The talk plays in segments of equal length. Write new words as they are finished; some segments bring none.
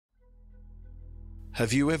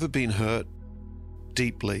Have you ever been hurt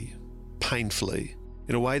deeply, painfully,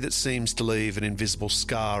 in a way that seems to leave an invisible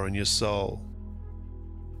scar in your soul?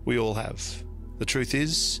 We all have. The truth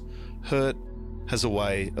is, hurt has a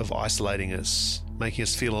way of isolating us, making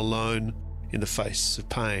us feel alone in the face of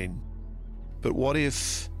pain. But what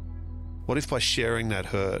if by sharing that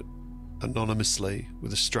hurt anonymously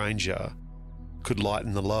with a stranger could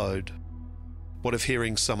lighten the load? What if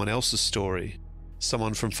hearing someone else's story,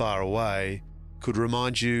 someone from far away, could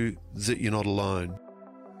remind you that you're not alone?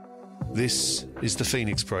 This is The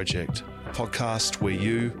Phoenix Project, a podcast where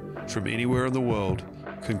you, from anywhere in the world,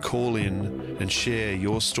 can call in and share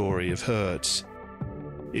your story of hurt.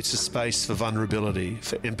 It's a space for vulnerability,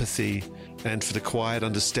 for empathy, and for the quiet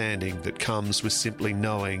understanding that comes with simply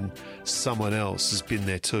knowing someone else has been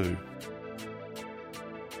there too.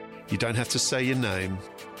 You don't have to say your name.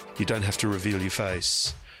 You don't have to reveal your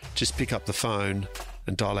face. Just pick up the phone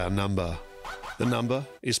and dial our number. The number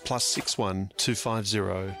is +61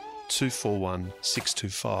 250 241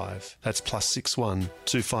 625. That's +61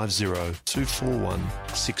 250 241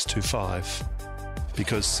 625.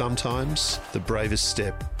 Because sometimes the bravest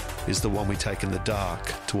step is the one we take in the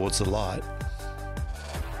dark towards the light.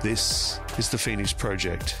 This is The Phoenix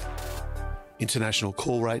Project. International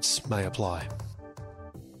call rates may apply.